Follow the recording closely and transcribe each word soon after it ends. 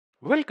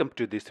Welcome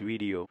to this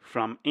video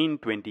from In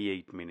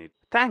 28 Minutes.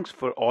 Thanks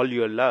for all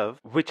your love,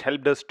 which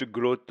helped us to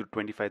grow to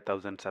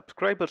 25,000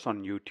 subscribers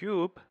on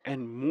YouTube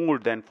and more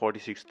than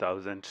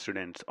 46,000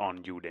 students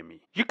on Udemy.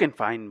 You can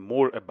find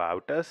more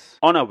about us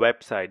on our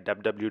website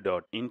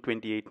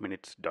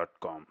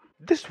www.in28minutes.com.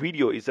 This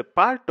video is a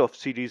part of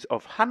series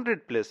of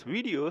 100 plus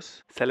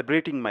videos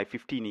celebrating my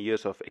 15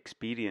 years of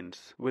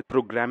experience with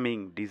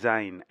programming,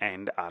 design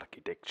and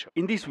architecture.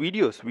 In these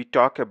videos, we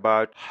talk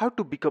about how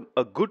to become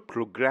a good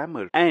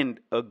programmer and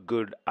a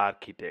good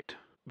architect.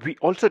 We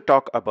also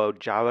talk about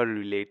Java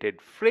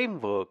related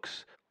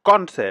frameworks,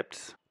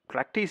 concepts,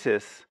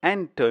 practices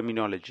and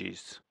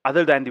terminologies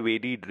other than the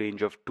varied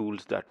range of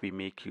tools that we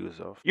make use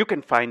of. You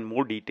can find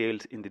more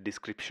details in the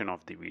description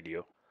of the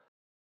video.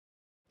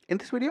 In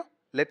this video,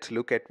 let's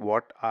look at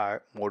what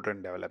are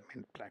modern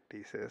development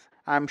practices.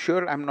 I'm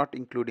sure I'm not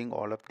including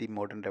all of the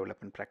modern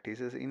development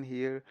practices in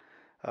here.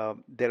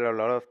 There are a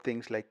lot of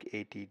things like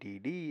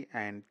ATDD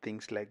and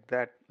things like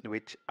that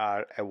which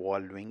are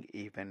evolving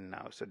even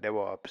now. So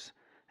DevOps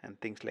and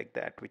things like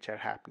that which are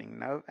happening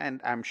now,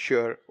 and I'm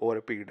sure over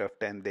a period of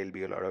time there'll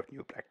be a lot of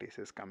new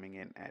practices coming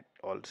in at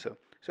also.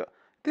 So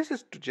this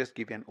is to just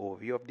give you an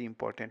overview of the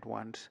important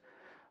ones.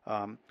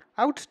 I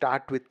would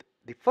start with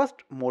the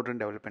first modern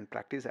development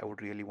practice I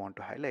would really want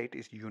to highlight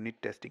is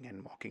unit testing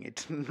and mocking.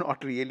 It's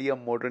not really a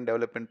modern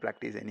development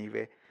practice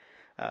anyway.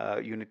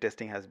 Unit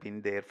testing has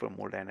been there for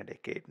more than a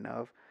decade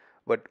now,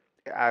 but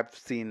I've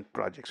seen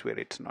projects where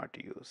it's not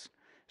used.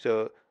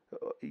 So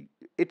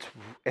it's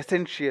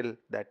essential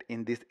that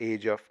in this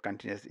age of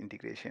continuous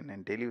integration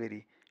and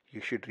delivery,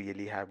 you should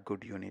really have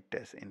good unit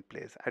tests in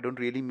place. I don't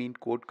really mean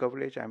code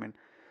coverage. I mean,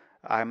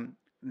 I'm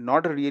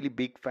not a really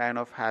big fan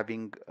of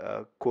having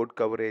code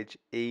coverage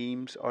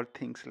aims or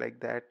things like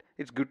that.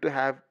 It's good to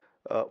have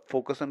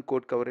focus on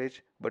code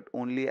coverage, but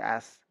only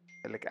as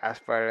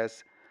far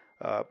as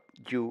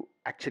you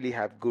actually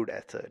have good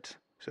asserts.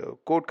 So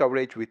code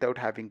coverage without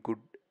having good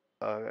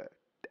uh,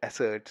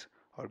 asserts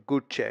or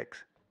good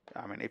checks.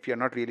 I mean, if you're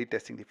not really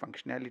testing the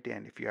functionality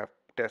and if you have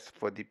tests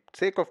for the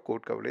sake of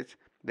code coverage,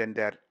 then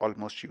they're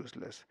almost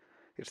useless.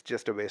 It's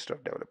just a waste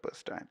of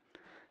developers' time.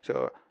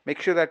 So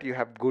make sure that you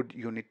have good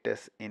unit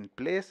tests in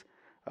place.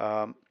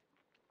 Um,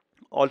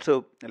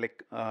 Also,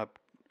 like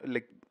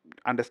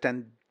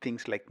understand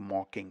things like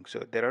mocking. So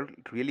there are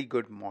really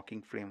good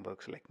mocking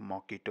frameworks like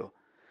Mockito.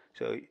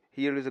 So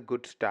here is a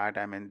good start.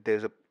 I mean,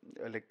 there's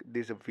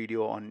a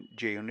video on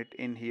JUnit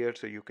in here,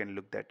 so you can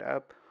look that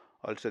up.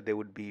 Also, there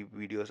would be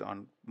videos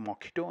on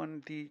Mockito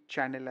on the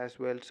channel as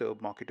well. So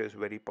Mockito is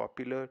very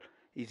popular.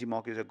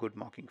 EasyMock is a good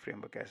mocking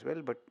framework as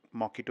well, but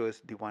Mockito is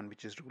the one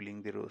which is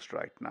ruling the roost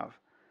right now.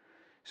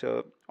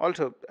 So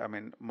also, I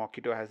mean,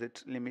 Mockito has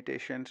its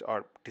limitations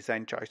or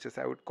design choices,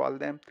 I would call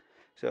them.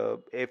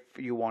 So if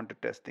you want to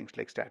test things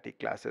like static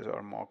classes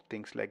or mock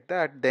things like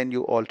that, then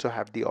you also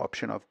have the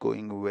option of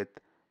going with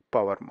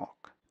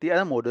PowerMock. The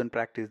other modern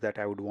practice that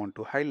I would want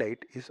to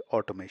highlight is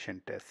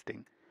automation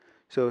testing.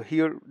 So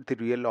here, the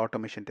real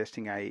automation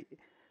testing I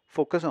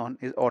focus on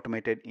is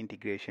automated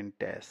integration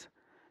tests.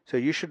 So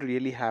you should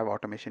really have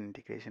automation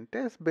integration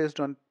tests based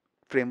on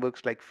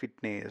frameworks like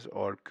Fitness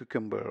or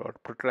Cucumber or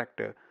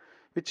Protractor,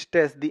 which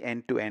test the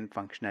end-to-end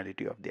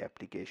functionality of the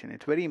application.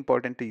 It's very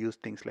important to use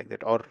things like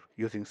that or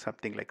using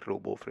something like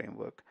Robo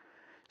framework.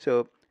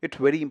 So it's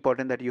very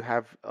important that you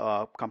have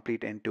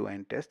complete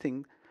end-to-end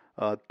testing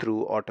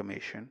through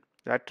automation.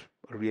 That's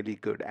really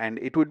good. And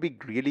it would be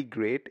really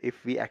great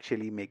if we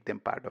actually make them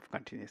part of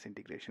continuous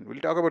integration.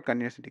 We'll talk about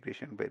continuous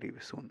integration very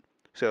soon.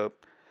 So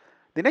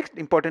the next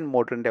important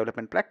modern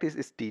development practice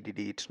is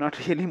TDD. It's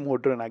not really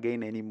modern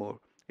again anymore.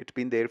 It's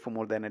been there for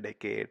more than a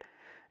decade.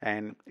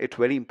 And it's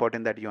very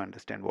important that you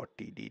understand what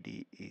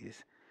TDD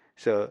is.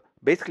 So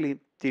basically,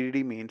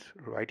 TDD means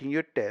writing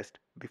your test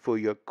before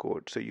your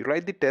code. So you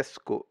write the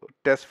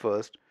test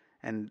first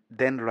and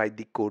then write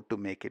the code to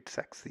make it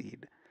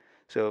succeed.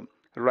 So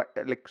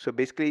so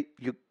basically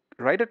you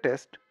write a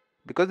test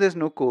because there's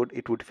no code,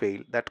 it would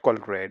fail. That's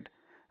called red.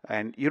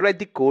 And you write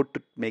the code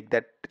to make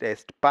that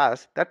test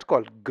pass. That's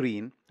called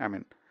green. I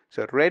mean,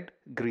 so red,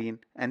 green,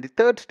 and the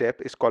third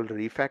step is called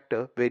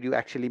refactor, where you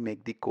actually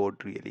make the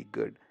code really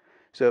good.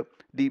 So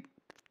the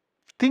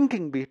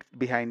thinking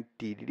behind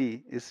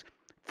TDD is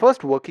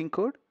first working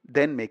code,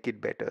 then make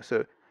it better.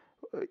 So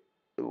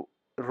uh,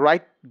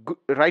 write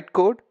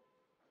code,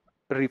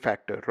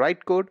 refactor,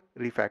 write code,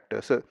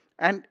 refactor. So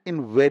and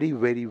in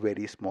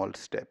very small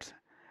steps.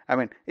 I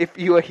mean, if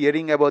you are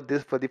hearing about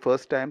this for the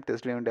first time,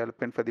 test-driven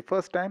development for the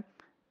first time,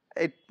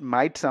 it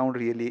might sound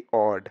really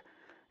odd.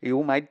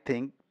 You might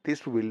think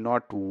this will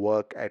not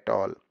work at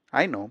all.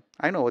 I know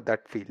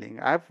that feeling.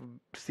 I've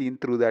seen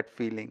through that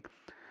feeling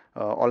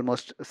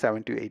almost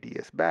 7 to 8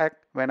 years back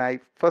when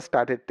I first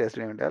started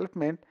test-driven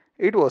development.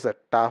 It was a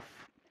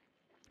tough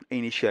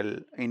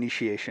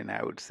initiation,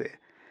 I would say.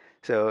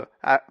 So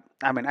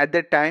I mean, at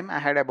that time, I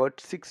had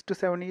about 6 to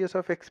 7 years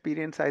of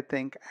experience, I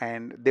think,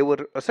 and there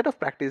were a set of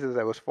practices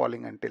I was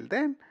following until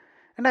then,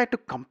 and I had to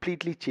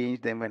completely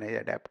change them when I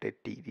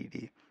adapted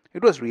TDD.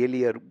 It was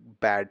really a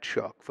bad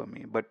shock for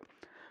me, but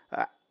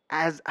uh,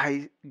 as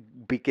I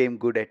became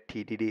good at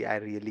TDD, I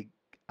really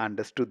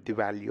understood the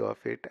value of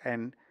it.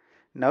 And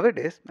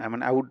nowadays, I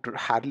mean, I would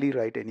hardly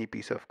write any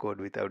piece of code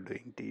without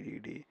doing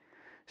TDD.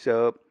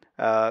 So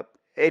uh,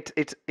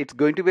 it's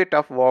going to be a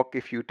tough walk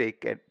if you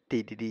take a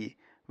TDD.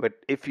 But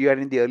if you are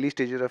in the early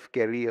stages of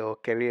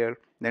career,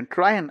 then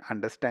try and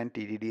understand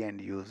TDD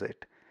and use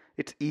it.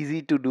 It's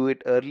easy to do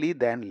it early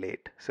than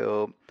late.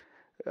 So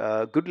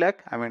good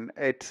luck. I mean,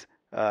 it's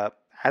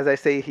as I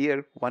say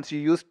here, once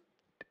you're used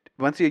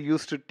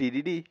to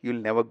TDD,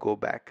 you'll never go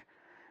back.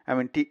 I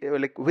mean,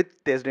 like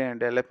with test-driven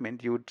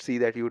development, you would see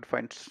that you would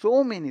find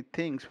so many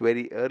things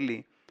very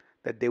early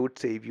that they would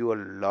save you a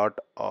lot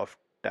of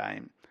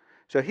time.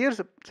 So here's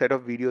a set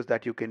of videos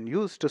that you can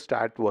use to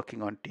start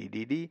working on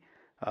TDD.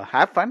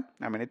 Have fun.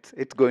 I mean,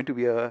 it's going to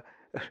be a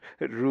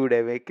rude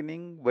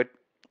awakening, but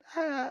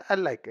I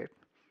like it.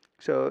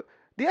 So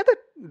the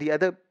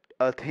other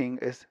thing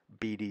is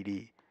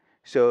BDD.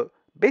 So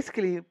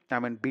basically, I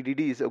mean,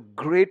 BDD is a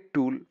great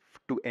tool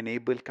to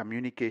enable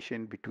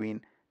communication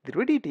between the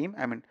ready team.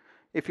 I mean,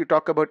 if you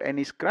talk about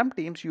any Scrum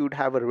teams, you would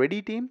have a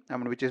ready team, I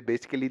mean, which is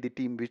basically the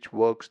team which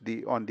works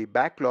on the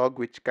backlog,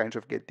 which kinds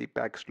of get the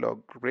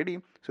backlog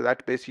ready. So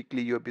that's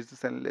basically your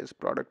business analyst,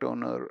 product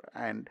owner,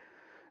 and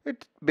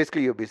it's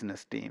basically your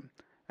business team.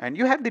 And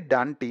you have the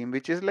done team,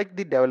 which is like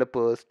the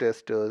developers,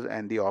 testers,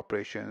 and the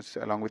operations,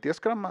 along with your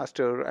scrum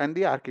master and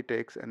the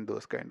architects and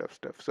those kind of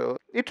stuff. So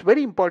it's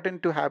very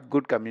important to have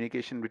good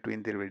communication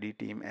between the ready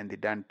team and the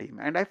done team.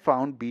 And I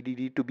found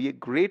BDD to be a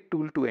great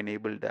tool to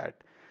enable that.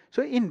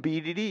 So in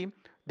BDD,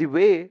 the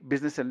way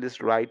business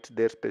analyst writes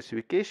their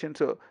specification.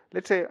 So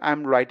let's say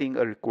I'm writing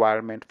a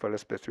requirement for a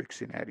specific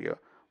scenario.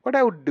 What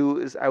I would do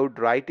is I would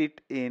write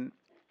it in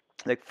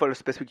like for a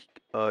specific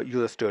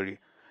user story,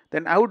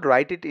 then I would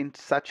write it in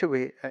such a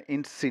way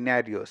in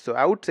scenarios. So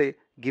I would say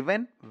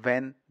given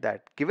when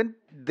that, given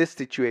this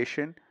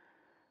situation,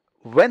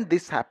 when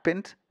this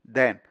happens,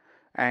 then.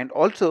 And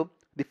also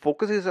the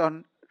focus is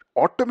on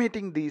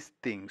automating these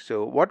things.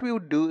 So what we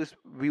would do is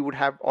we would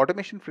have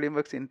automation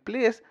frameworks in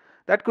place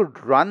that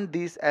could run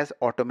these as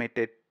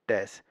automated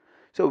tests.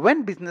 So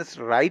when business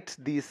writes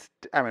these,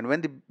 I mean,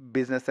 when the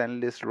business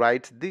analyst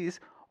writes these,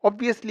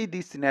 obviously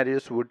these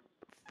scenarios would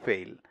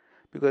fail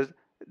because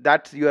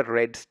that's your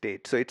red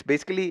state. So it's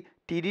basically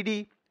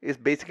TDD is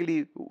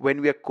basically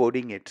when we are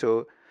coding it.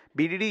 So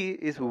BDD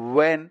is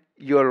when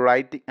you're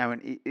writing, I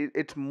mean,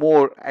 it's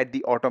more at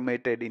the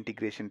automated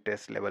integration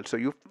test level. So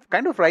you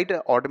kind of write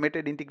an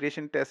automated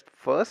integration test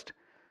first,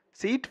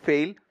 see it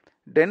fail,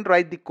 then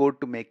write the code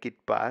to make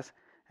it pass,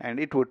 and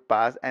it would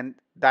pass, and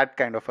that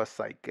kind of a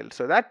cycle.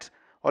 So that's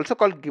also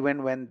called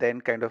given when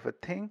then kind of a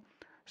thing.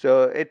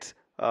 So it's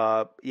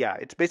yeah,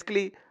 it's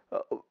basically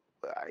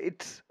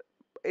it's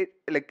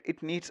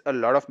it needs a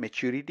lot of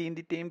maturity in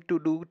the team to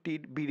do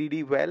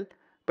BDD well,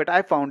 but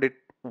I found it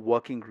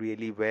working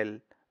really well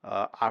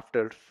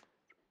after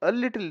a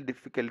little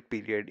difficult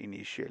period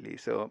initially.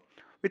 So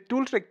with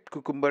tools like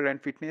Cucumber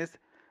and Fitness,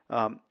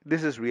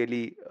 this is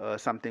really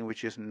something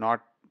which is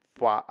not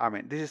far. I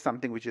mean, this is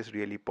something which is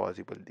really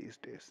possible these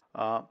days.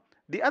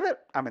 The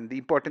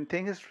important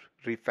thing is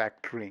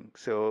refactoring.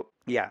 So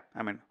yeah,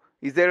 I mean,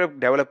 is there a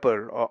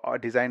developer or a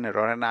designer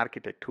or an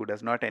architect who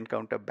does not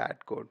encounter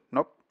bad code?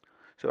 Nope.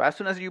 So as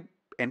soon as you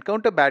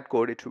encounter bad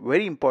code, it's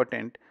very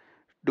important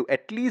to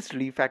at least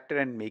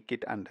refactor and make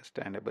it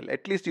understandable.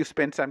 At least you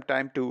spend some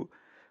time to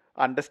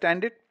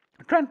understand it,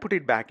 try and put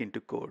it back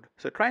into code.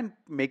 So try and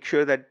make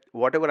sure that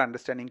whatever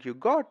understanding you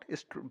got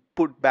is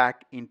put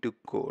back into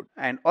code.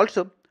 And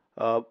also,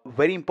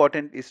 very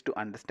important is to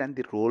understand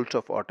the roles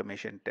of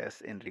automation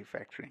tests in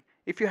refactoring.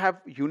 If you have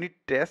unit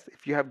tests,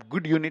 if you have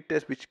good unit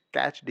tests which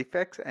catch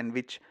defects and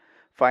which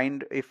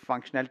find if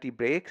functionality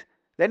breaks,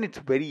 then it's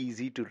very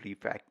easy to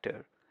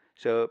refactor.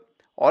 So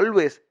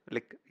always,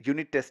 like,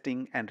 unit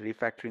testing and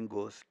refactoring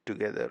goes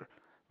together.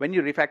 When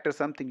you refactor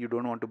something, you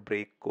don't want to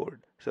break code.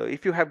 So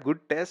if you have good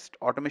test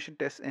automation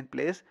tests in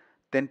place,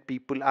 then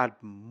people are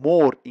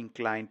more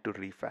inclined to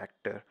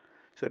refactor.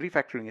 So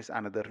refactoring is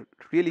another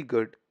really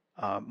good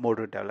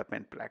modern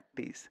development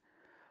practice.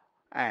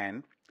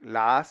 And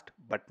last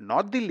but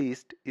not the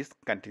least is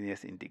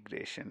continuous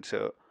integration.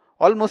 So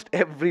almost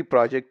every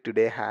project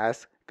today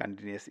has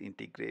continuous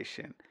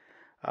integration.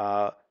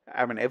 uh,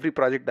 I mean, every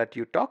project that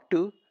you talk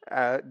to,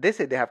 they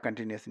say they have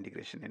continuous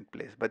integration in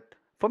place. But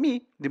for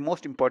me, the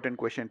most important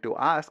question to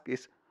ask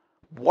is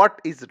what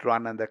is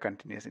run under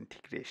continuous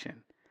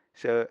integration?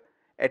 So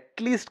at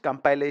least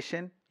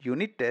compilation,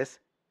 unit tests,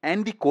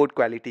 and the code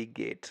quality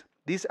gates.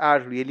 These are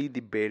really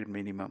the bare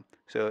minimum.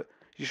 So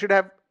you should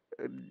have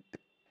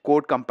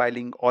code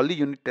compiling, all the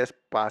unit tests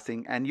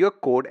passing, and your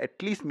code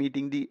at least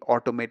meeting the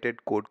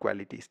automated code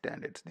quality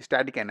standards, the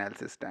static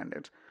analysis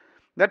standards.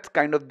 That's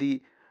kind of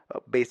the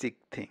basic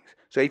things.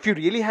 So if you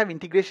really have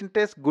integration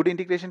tests, good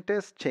integration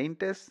tests, chain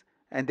tests,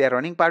 and they're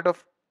running part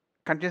of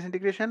continuous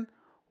integration,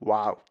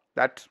 wow,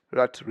 that's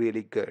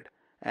really good.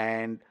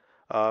 And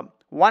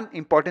one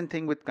important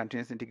thing with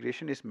continuous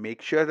integration is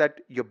make sure that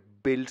your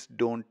builds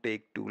don't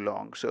take too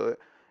long. So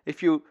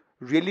if you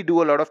really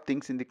do a lot of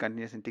things in the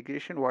continuous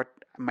integration, what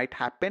might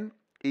happen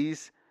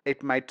is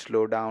it might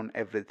slow down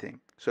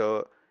everything.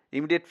 So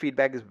immediate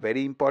feedback is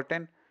very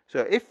important.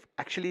 So if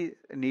actually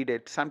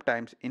needed,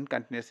 sometimes in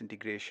continuous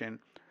integration,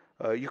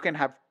 you can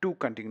have two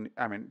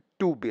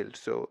builds.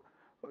 So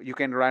you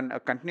can run a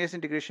continuous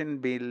integration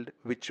build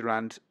which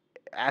runs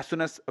as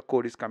soon as a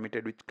code is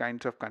committed, which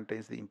kinds of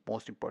contains the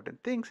most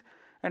important things.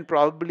 And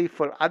probably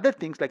for other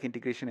things like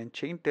integration and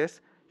chain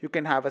tests, you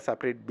can have a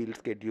separate build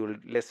schedule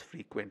less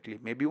frequently,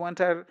 maybe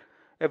once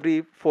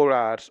every 4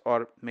 hours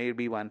or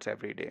maybe once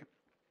every day.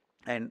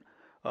 And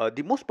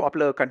the most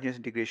popular continuous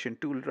integration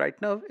tool right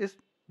now is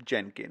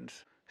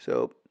Jenkins.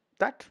 So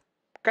that's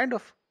kind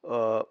of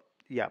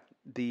yeah,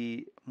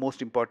 the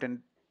most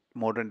important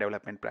modern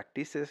development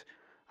practices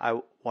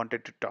I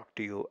wanted to talk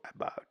to you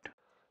about.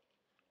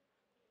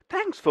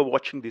 Thanks for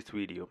watching this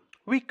video.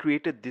 We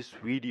created this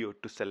video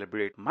to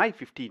celebrate my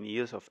 15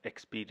 years of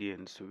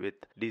experience with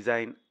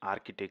design,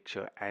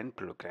 architecture, and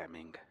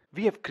programming.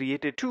 We have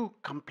created 2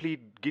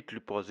 complete Git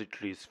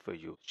repositories for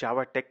you: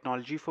 Java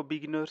Technology for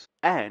Beginners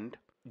and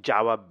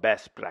Java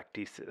Best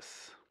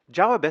Practices.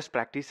 Java Best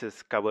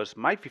Practices covers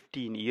my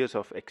 15 years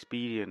of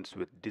experience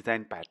with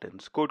design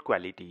patterns, code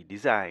quality,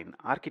 design,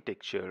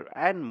 architecture,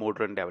 and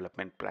modern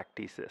development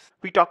practices.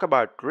 We talk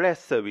about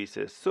REST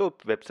services,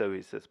 SOAP web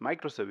services,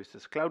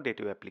 microservices, cloud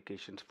native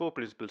applications, 4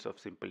 principles of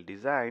simple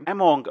design,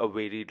 among a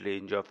varied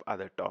range of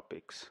other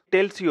topics. It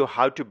tells you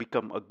how to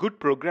become a good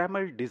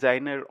programmer,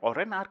 designer, or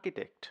an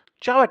architect.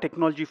 Java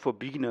Technology for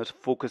Beginners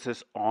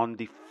focuses on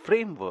the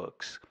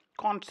frameworks,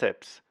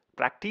 concepts,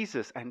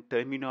 practices and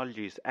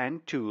terminologies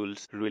and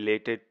tools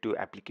related to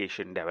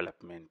application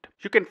development.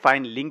 You can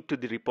find link to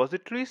the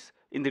repositories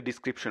in the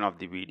description of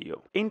the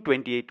video. In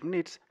 28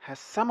 Minutes has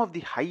some of the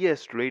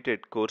highest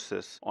rated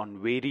courses on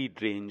varied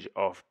range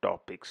of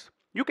topics.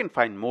 You can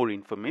find more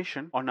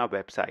information on our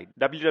website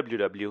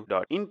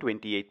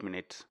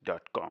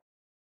www.in28minutes.com.